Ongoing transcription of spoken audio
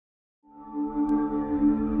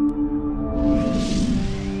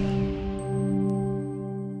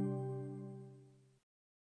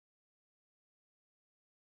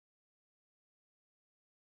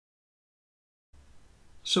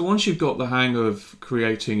So once you've got the hang of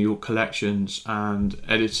creating your collections and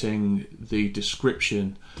editing the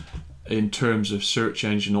description in terms of search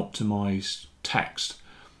engine optimized text,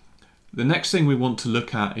 the next thing we want to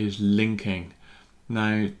look at is linking.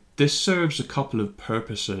 Now, this serves a couple of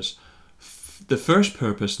purposes. The first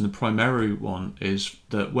purpose, and the primary one, is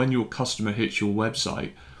that when your customer hits your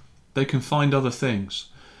website, they can find other things.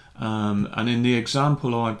 And in the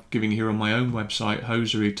example I'm giving here on my own website,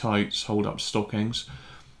 hosiery, tights, hold up stockings,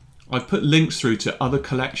 I've put links through to other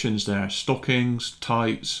collections there, stockings,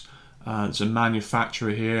 tights, there's a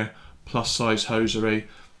manufacturer here, plus size hosiery.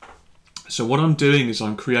 So what I'm doing is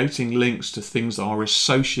I'm creating links to things that are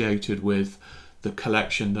associated with the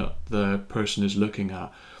collection that the person is looking at.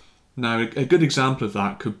 Now, a good example of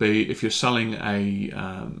that could be if you're selling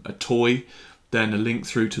a toy, then a link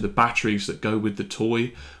through to the batteries that go with the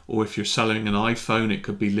toy. Or if you're selling an iPhone, it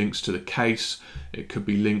could be links to the case. It could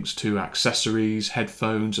be links to accessories,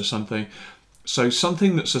 headphones or something. So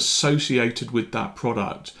something that's associated with that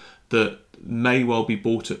product that may well be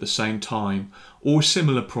bought at the same time, or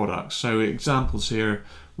similar products. So examples here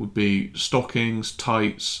would be stockings,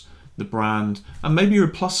 tights, the brand, and maybe you're a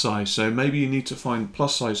plus size, so maybe you need to find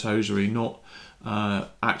plus size hosiery, not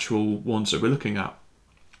actual ones that we're looking at.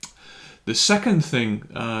 The second thing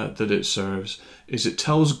that it serves is it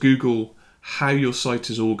tells Google how your site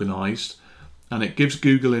is organized, and it gives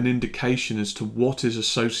Google an indication as to what is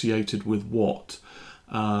associated with what.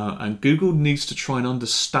 And Google needs to try and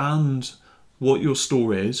understand what your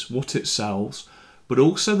store is, what it sells, but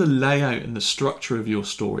also the layout and the structure of your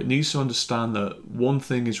store. It needs to understand that one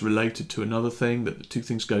thing is related to another thing, that the two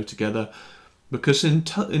things go together, because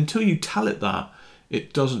until you tell it that,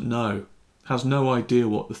 it doesn't know, has no idea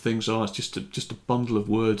what the things are. It's just a bundle of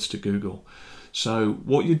words to Google. So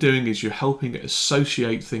what you're doing is you're helping it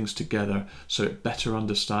associate things together so it better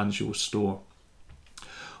understands your store.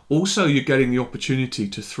 Also, you're getting the opportunity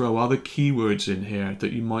to throw other keywords in here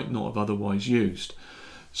that you might not have otherwise used.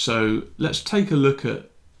 So let's take a look at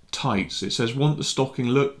tights. It says want the stocking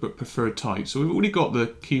look but prefer tights. So we've already got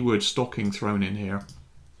the keyword stocking thrown in here,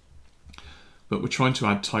 but we're trying to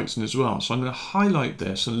add tights in as well. So I'm going to highlight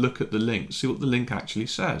this and look at the link, see what the link actually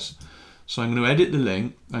says. So I'm going to edit the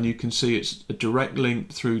link, and you can see it's a direct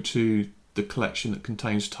link through to the collection that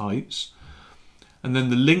contains tights. And then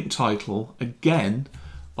the link title, again,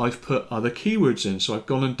 I've put other keywords in. So I've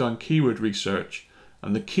gone and done keyword research,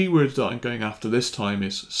 and the keyword that I'm going after this time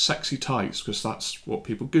is sexy tights, because that's what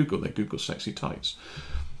people Google. They Google sexy tights.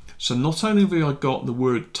 So not only have I got the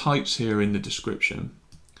word tights here in the description,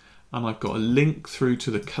 and I've got a link through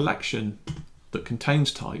to the collection that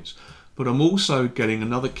contains tights, but I'm also getting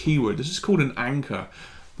another keyword. This is called an anchor,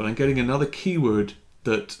 but I'm getting another keyword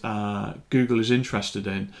that Google is interested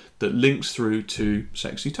in that links through to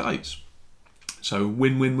sexy tights. So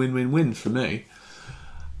win, win, win, win, win for me.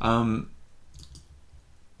 The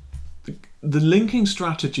linking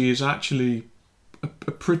strategy is actually a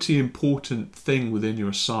pretty important thing within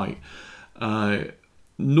your site.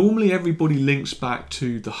 Normally everybody links back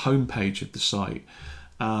to the home page of the site,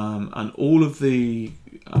 and all of the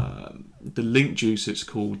link juice, it's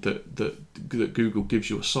called, that Google gives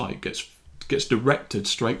your site gets directed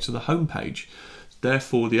straight to the home page.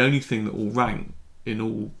 Therefore, the only thing that will rank in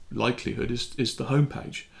all likelihood is the home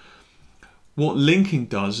page. What linking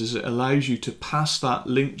does is it allows you to pass that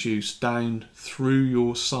link juice down through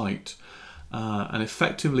your site, and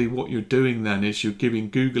effectively what you're doing then is you're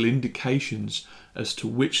giving Google indications as to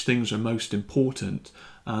which things are most important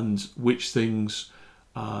and which things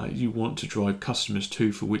you want to drive customers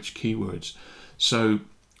to for which keywords. So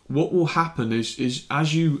what will happen is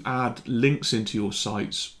as you add links into your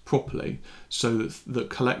sites properly, so that the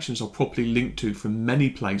collections are properly linked to from many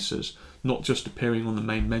places, not just appearing on the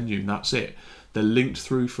main menu and that's it. They're linked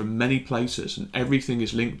through from many places, and everything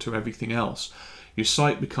is linked to everything else. Your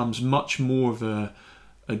site becomes much more of a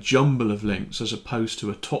jumble of links as opposed to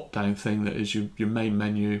a top-down thing that is your main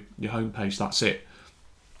menu, your homepage, that's it.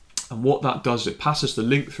 And what that does, it passes the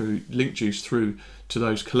link juice through to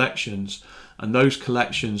those collections, and those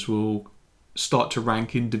collections will start to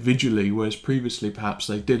rank individually, whereas previously perhaps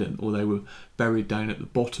they didn't, or they were buried down at the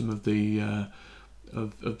bottom of the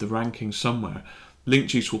ranking somewhere. Link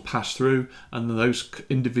juice will pass through, and those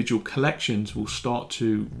individual collections will start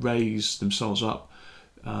to raise themselves up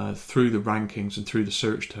through the rankings and through the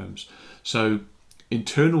search terms. So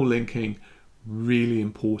internal linking, really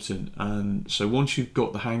important. And so once you've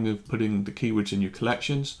got the hang of putting the keywords in your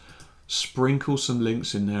collections, sprinkle some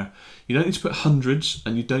links in there. You don't need to put hundreds,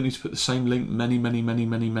 and you don't need to put the same link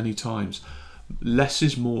many times. less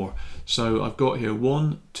is more. So I've got here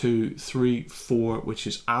 1, 2, 3, 4, which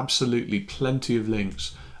is absolutely plenty of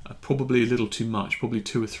links. Probably a little too much, probably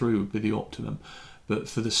 2 or 3 would be the optimum. But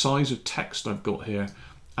for the size of text I've got here,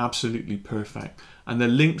 absolutely perfect. And they're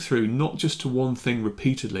linked through not just to one thing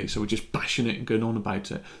repeatedly, so we're just bashing it and going on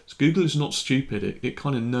about it. So Google is not stupid, it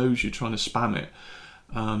kind of knows you're trying to spam it.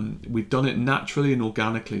 We've done it naturally and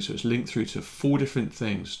organically, so it's linked through to 4 different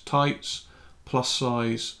things: tights, plus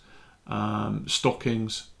size,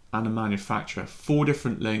 stockings, and a manufacturer. 4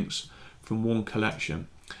 different links from one collection.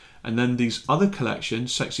 And then these other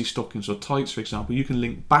collections, sexy stockings or tights, for example, you can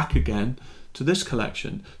link back again to this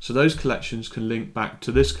collection. So those collections can link back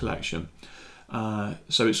to this collection.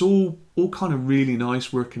 So it's all kind of really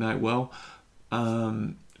nice, working out well.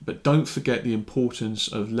 But don't forget the importance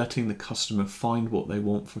of letting the customer find what they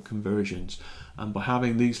want for conversions. And by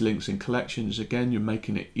having these links in collections, again, you're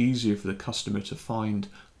making it easier for the customer to find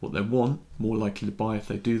what they want, more likely to buy if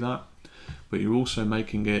they do that. But you're also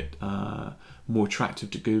making it more attractive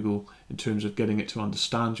to Google in terms of getting it to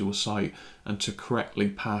understand your site and to correctly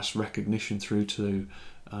pass recognition through to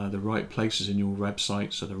the right places in your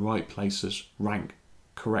website, so the right places rank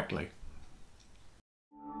correctly.